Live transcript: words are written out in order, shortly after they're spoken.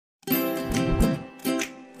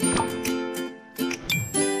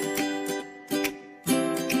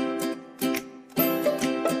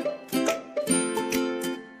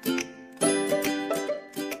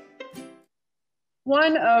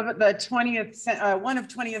One of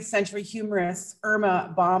 20th century humorist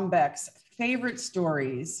Irma Bombeck's favorite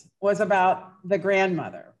stories was about the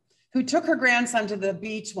grandmother who took her grandson to the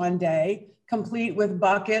beach one day, complete with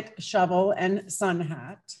bucket, shovel, and sun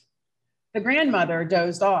hat. The grandmother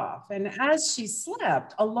dozed off, and as she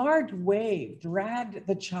slept, a large wave dragged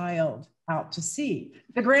the child out to sea.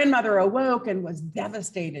 The grandmother awoke and was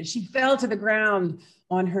devastated. She fell to the ground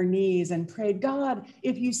on her knees and prayed, "God,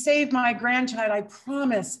 if you save my grandchild, I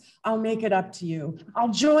promise I'll make it up to you. I'll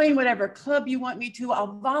join whatever club you want me to.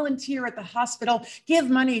 I'll volunteer at the hospital, give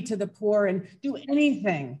money to the poor, and do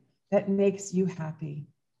anything that makes you happy."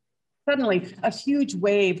 Suddenly, a huge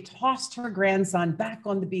wave tossed her grandson back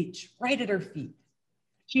on the beach, right at her feet.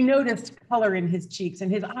 She noticed color in his cheeks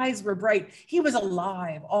and his eyes were bright. He was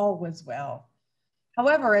alive, all was well.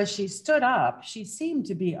 However, as she stood up, she seemed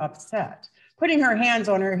to be upset. Putting her hands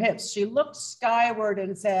on her hips, she looked skyward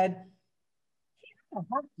and said,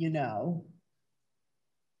 "You know."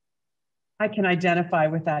 I can identify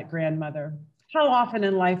with that grandmother. How often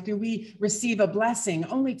in life do we receive a blessing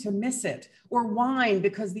only to miss it or whine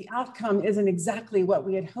because the outcome isn't exactly what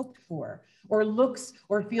we had hoped for or looks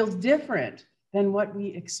or feels different than what we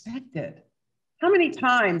expected? How many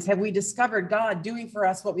times have we discovered God doing for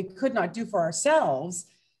us what we could not do for ourselves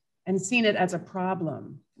and seen it as a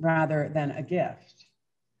problem rather than a gift?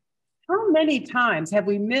 How many times have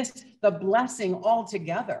we missed the blessing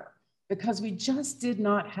altogether because we just did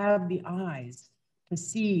not have the eyes to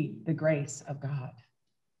see the grace of God?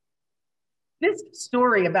 This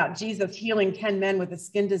story about Jesus healing 10 men with a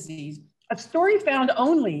skin disease, a story found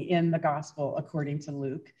only in the gospel according to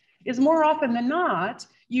Luke, is more often than not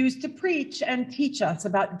used to preach and teach us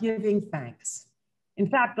about giving thanks. In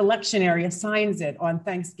fact, the lectionary assigns it on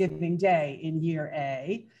Thanksgiving Day in year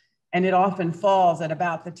A, and it often falls at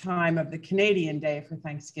about the time of the Canadian Day for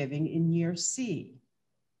Thanksgiving in year C.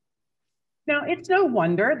 Now, it's no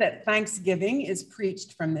wonder that Thanksgiving is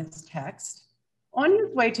preached from this text. On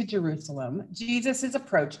his way to Jerusalem, Jesus is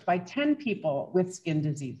approached by 10 people with skin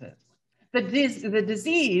diseases. The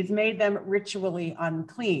disease made them ritually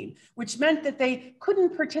unclean, which meant that they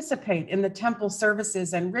couldn't participate in the temple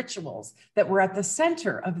services and rituals that were at the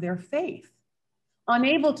center of their faith.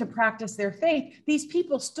 Unable to practice their faith, these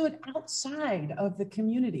people stood outside of the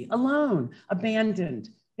community, alone, abandoned,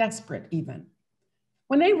 desperate even.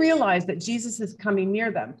 When they realize that Jesus is coming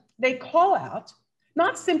near them, they call out,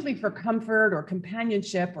 not simply for comfort or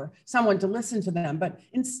companionship or someone to listen to them, but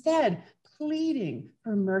instead pleading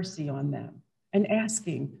for mercy on them and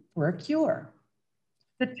asking for a cure.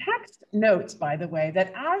 The text notes, by the way,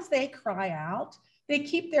 that as they cry out, they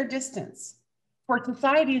keep their distance, for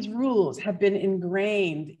society's rules have been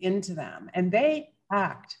ingrained into them and they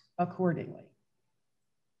act accordingly.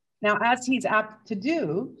 Now, as he's apt to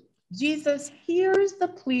do, Jesus hears the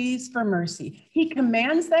pleas for mercy. He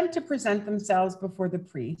commands them to present themselves before the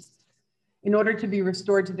priest. In order to be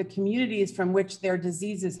restored to the communities from which their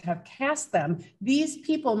diseases have cast them, these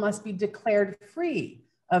people must be declared free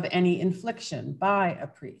of any infliction by a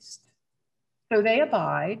priest. So they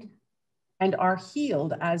abide and are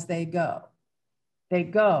healed as they go. They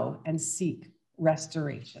go and seek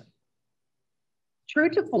restoration. True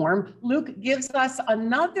to form, Luke gives us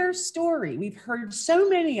another story. We've heard so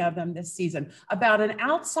many of them this season about an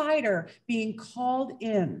outsider being called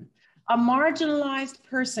in, a marginalized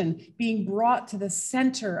person being brought to the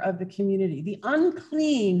center of the community, the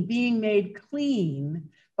unclean being made clean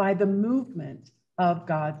by the movement of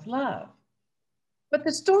God's love. But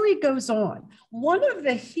the story goes on. One of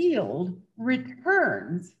the healed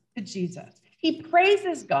returns to Jesus. He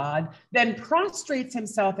praises God, then prostrates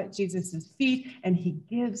himself at Jesus's feet, and he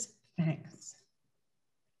gives thanks.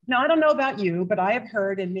 Now, I don't know about you, but I have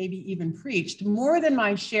heard and maybe even preached more than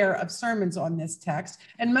my share of sermons on this text,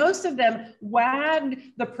 and most of them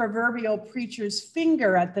wagged the proverbial preacher's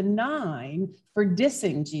finger at the nine for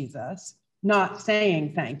dissing Jesus, not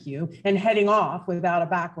saying thank you, and heading off without a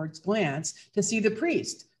backwards glance to see the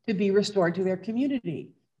priest to be restored to their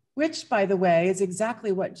community, which, by the way, is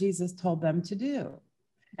exactly what Jesus told them to do.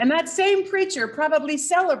 And that same preacher probably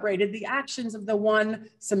celebrated the actions of the one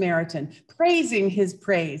Samaritan, praising his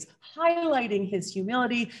praise, highlighting his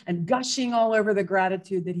humility, and gushing all over the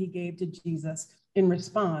gratitude that he gave to Jesus in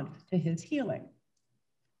response to his healing.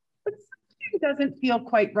 But something doesn't feel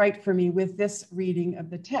quite right for me with this reading of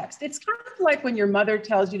the text. It's kind of like when your mother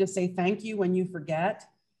tells you to say thank you when you forget.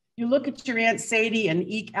 You look at your Aunt Sadie and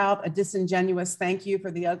eke out a disingenuous thank you for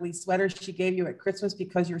the ugly sweater she gave you at Christmas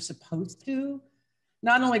because you're supposed to.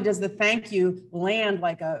 Not only does the thank you land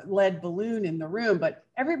like a lead balloon in the room, but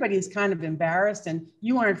everybody's kind of embarrassed and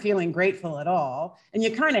you aren't feeling grateful at all. And you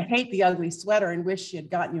kind of hate the ugly sweater and wish she had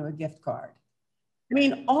gotten you a gift card. I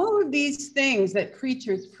mean, all of these things that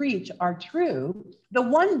preachers preach are true. The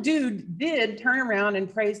one dude did turn around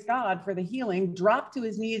and praise God for the healing, dropped to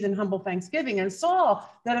his knees in humble thanksgiving, and saw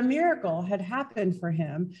that a miracle had happened for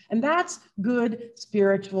him. And that's good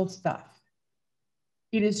spiritual stuff.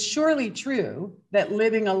 It is surely true that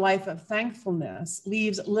living a life of thankfulness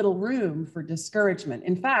leaves little room for discouragement.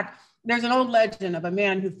 In fact, there's an old legend of a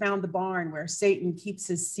man who found the barn where Satan keeps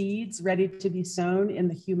his seeds ready to be sown in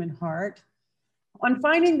the human heart. On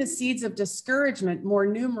finding the seeds of discouragement more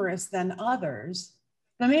numerous than others,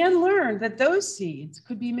 the man learned that those seeds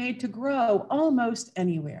could be made to grow almost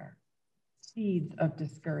anywhere. Seeds of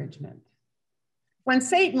discouragement. When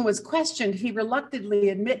Satan was questioned, he reluctantly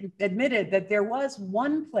admitted that there was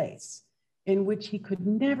one place in which he could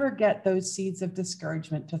never get those seeds of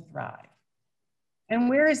discouragement to thrive. And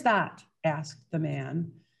where is that? Asked the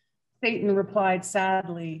man. Satan replied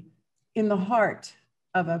sadly, in the heart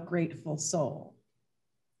of a grateful soul.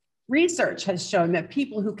 Research has shown that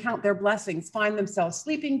people who count their blessings find themselves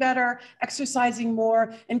sleeping better, exercising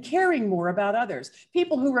more, and caring more about others.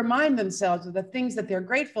 People who remind themselves of the things that they're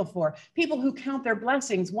grateful for, people who count their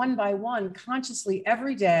blessings one by one consciously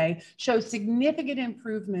every day, show significant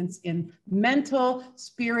improvements in mental,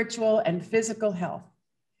 spiritual, and physical health.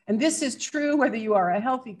 And this is true whether you are a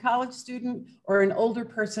healthy college student or an older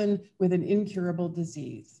person with an incurable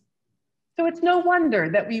disease. So it's no wonder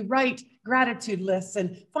that we write gratitude lists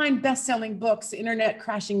and find best-selling books, internet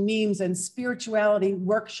crashing memes, and spirituality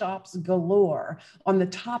workshops galore on the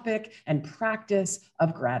topic and practice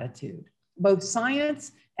of gratitude. Both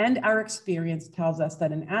science and our experience tells us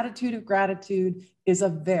that an attitude of gratitude is a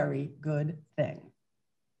very good thing.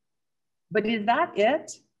 But is that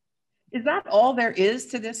it? Is that all there is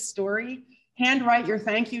to this story? Handwrite your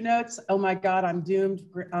thank you notes. Oh my God, I'm doomed.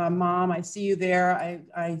 Mom, I see you there.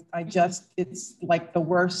 It's like the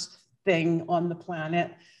worst thing on the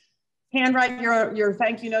planet. Handwrite your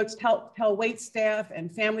thank you notes. Tell wait staff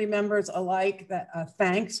and family members alike that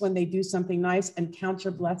thanks when they do something nice, and count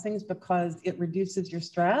your blessings because it reduces your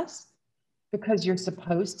stress, because you're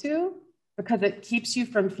supposed to, because it keeps you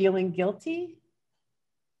from feeling guilty.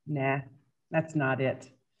 Nah, that's not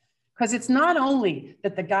it. Because it's not only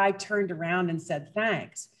that the guy turned around and said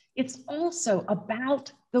thanks, it's also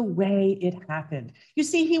about the way it happened. You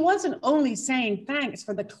see, he wasn't only saying thanks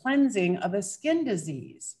for the cleansing of a skin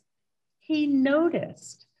disease. He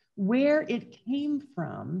noticed where it came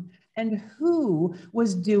from and who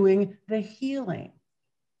was doing the healing.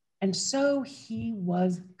 And so he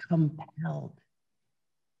was compelled.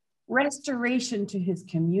 Restoration to his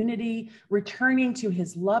community, returning to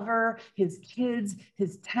his lover, his kids,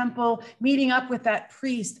 his temple, meeting up with that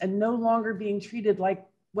priest and no longer being treated like,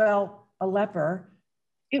 well, a leper.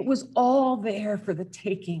 It was all there for the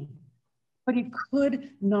taking, but he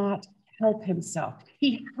could not help himself.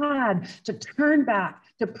 He had to turn back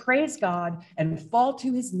to praise God and fall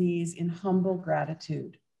to his knees in humble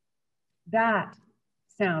gratitude. That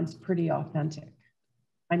sounds pretty authentic.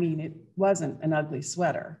 I mean, it wasn't an ugly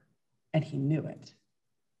sweater. And he knew it.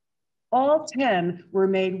 All 10 were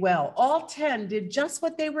made well. All 10 did just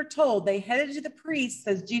what they were told. They headed to the priests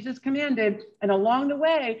as Jesus commanded, and along the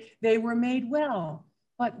way, they were made well.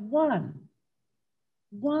 But one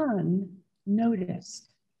noticed.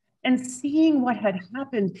 And seeing what had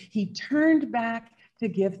happened, he turned back to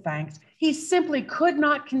give thanks. He simply could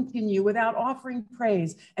not continue without offering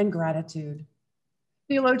praise and gratitude.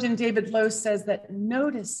 Theologian David Lowe says that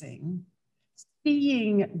noticing,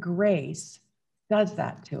 seeing grace does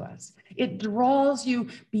that to us. It draws you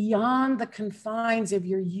beyond the confines of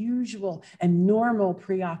your usual and normal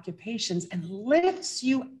preoccupations and lifts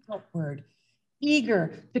you outward,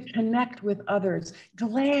 eager to connect with others,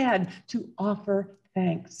 glad to offer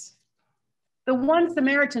thanks. The one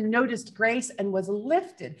Samaritan noticed grace and was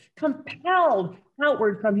lifted, compelled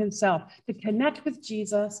outward from himself to connect with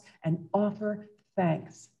Jesus and offer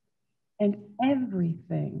thanks. And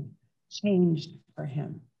everything changed for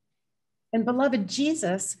him. And beloved,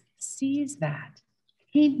 Jesus sees that.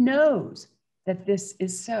 He knows that this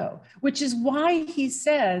is so, which is why he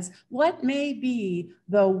says what may be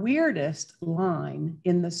the weirdest line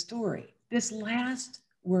in the story, this last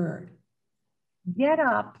word: get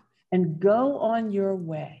up and go on your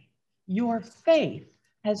way. Your faith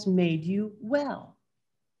has made you well.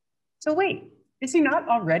 So wait, is he not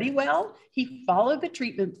already well? He followed the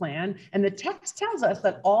treatment plan, and the text tells us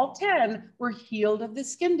that all 10 were healed of the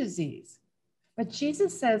skin disease. But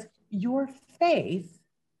Jesus says, your faith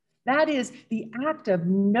That is, the act of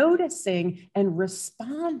noticing and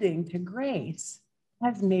responding to grace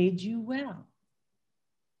has made you well.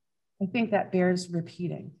 I think that bears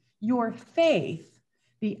repeating. Your faith,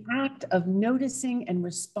 the act of noticing and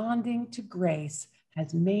responding to grace,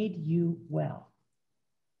 has made you well.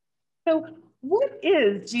 So what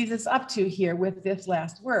is Jesus up to here with this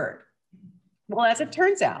last word? Well, as it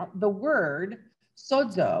turns out, the word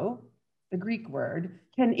sozo, the Greek word,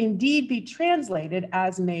 can indeed be translated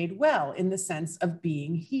as made well in the sense of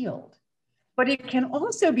being healed. But it can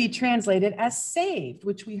also be translated as saved,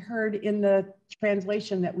 which we heard in the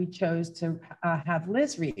translation that we chose to have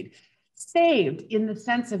Liz read. Saved in the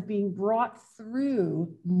sense of being brought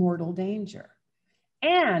through mortal danger.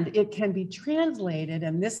 And it can be translated,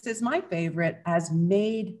 and this is my favorite, as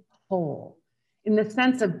made whole, in the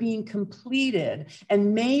sense of being completed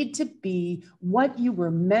and made to be what you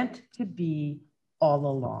were meant to be all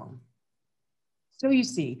along. So you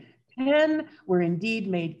see, 10 were indeed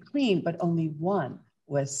made clean, but only one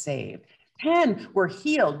was saved. 10 were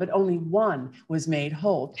healed, but only one was made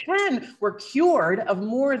whole. 10 were cured of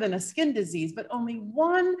more than a skin disease, but only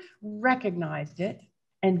one recognized it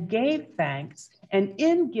and gave thanks, and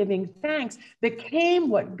in giving thanks became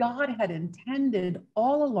what God had intended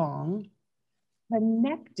all along,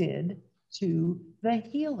 connected to the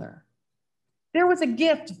healer. There was a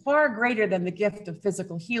gift far greater than the gift of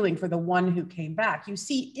physical healing for the one who came back. You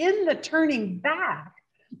see, in the turning back,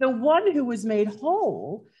 the one who was made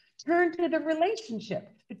whole turned to the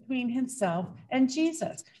relationship between himself and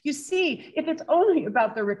Jesus. You see, if it's only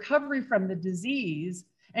about the recovery from the disease,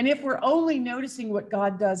 and if we're only noticing what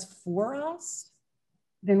God does for us,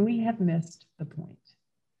 then we have missed the point.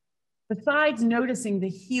 Besides noticing the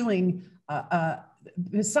healing,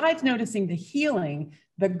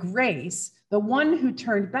 the grace, the one who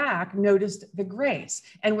turned back noticed the grace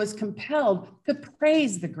and was compelled to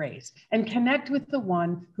praise the grace and connect with the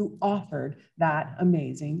one who offered that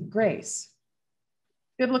amazing grace.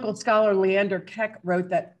 Biblical scholar Leander Keck wrote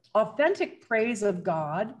that authentic praise of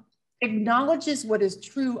God acknowledges what is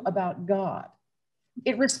true about God.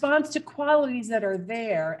 It responds to qualities that are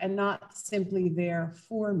there and not simply there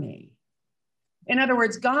for me. In other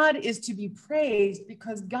words, God is to be praised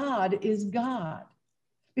because God is God,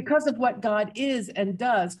 because of what God is and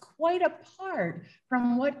does, quite apart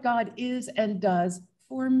from what God is and does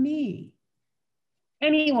for me.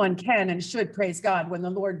 Anyone can and should praise God when the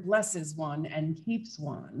Lord blesses one and keeps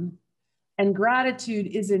one. And gratitude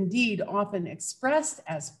is indeed often expressed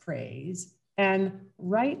as praise, and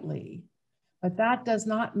rightly, but that does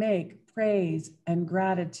not make praise and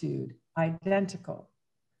gratitude identical.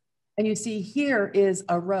 And you see, here is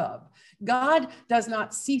a rub. God does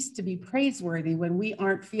not cease to be praiseworthy when we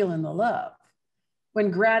aren't feeling the love, when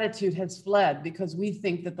gratitude has fled because we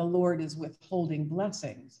think that the Lord is withholding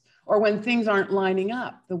blessings, or when things aren't lining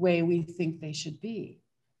up the way we think they should be.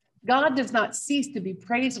 God does not cease to be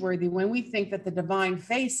praiseworthy when we think that the divine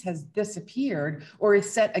face has disappeared or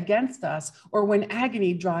is set against us, or when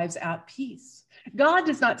agony drives out peace. God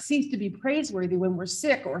does not cease to be praiseworthy when we're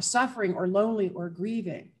sick or suffering or lonely or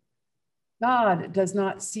grieving. God does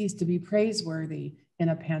not cease to be praiseworthy in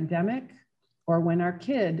a pandemic or when our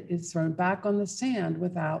kid is thrown back on the sand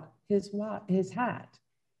without his hat.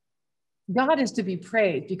 God is to be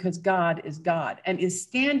praised because God is God and is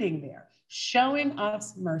standing there, showing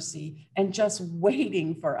us mercy and just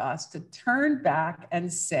waiting for us to turn back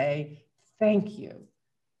and say, thank you,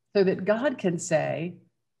 so that God can say,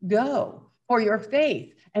 go for your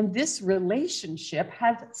faith. And this relationship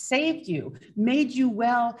has saved you, made you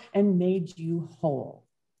well, and made you whole.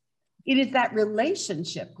 It is that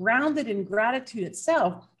relationship grounded in gratitude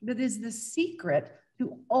itself that is the secret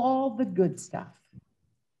to all the good stuff.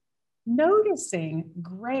 Noticing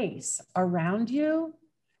grace around you,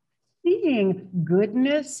 seeing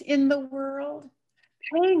goodness in the world,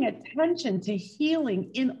 paying attention to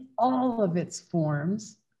healing in all of its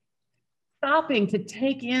forms, stopping to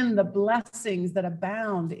take in the blessings that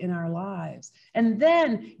abound in our lives, and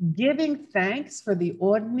then giving thanks for the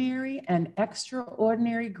ordinary and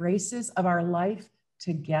extraordinary graces of our life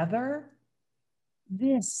together.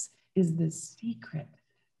 This is the secret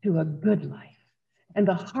to a good life and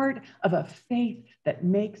the heart of a faith that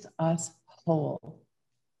makes us whole,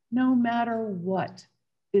 no matter what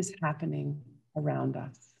is happening around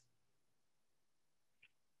us.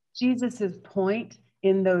 Jesus's point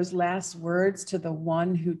in those last words to the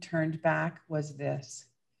one who turned back was this: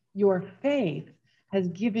 your faith has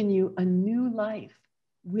given you a new life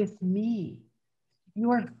with me.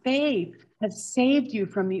 Your faith has saved you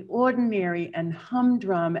from the ordinary and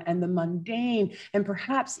humdrum and the mundane and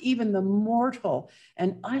perhaps even the mortal,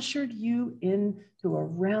 and ushered you into a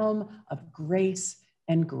realm of grace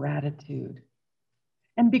and gratitude.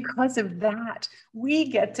 And because of that, we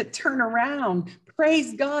get to turn around,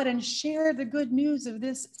 praise God, and share the good news of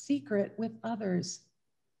this secret with others.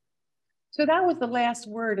 So that was the last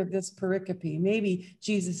word of this pericope. Maybe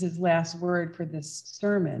Jesus's last word for this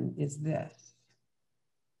sermon is this: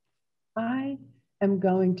 I am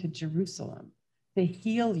going to Jerusalem to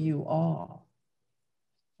heal you all.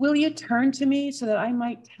 Will you turn to me so that I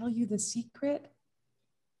might tell you the secret?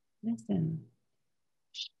 Listen.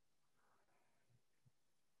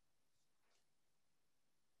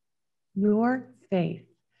 Your faith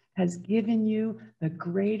has given you the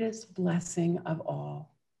greatest blessing of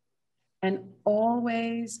all, an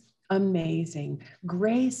always amazing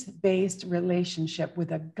grace-based relationship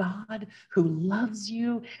with a God who loves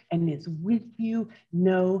you and is with you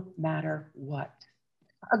no matter what.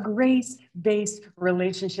 A grace-based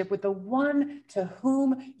relationship with the one to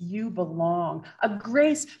whom you belong. A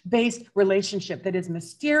grace-based relationship that is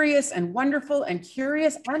mysterious and wonderful and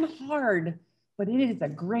curious and hard, but it is a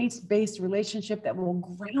grace-based relationship that will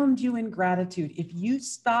ground you in gratitude if you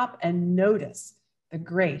stop and notice the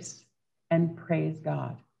grace and praise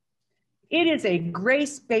God. It is a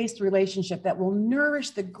grace-based relationship that will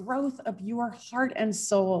nourish the growth of your heart and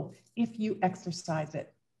soul if you exercise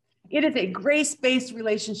it. It is a grace-based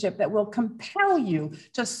relationship that will compel you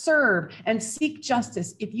to serve and seek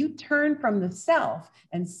justice if you turn from the self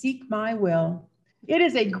and seek my will. It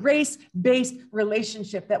is a grace-based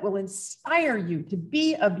relationship that will inspire you to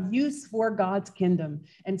be of use for God's kingdom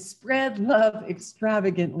and spread love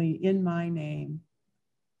extravagantly in my name.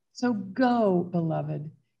 So go,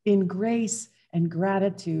 beloved, in grace and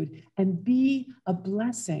gratitude, and be a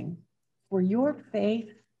blessing, for your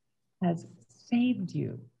faith has saved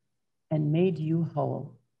you and made you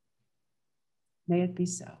whole. May it be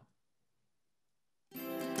so.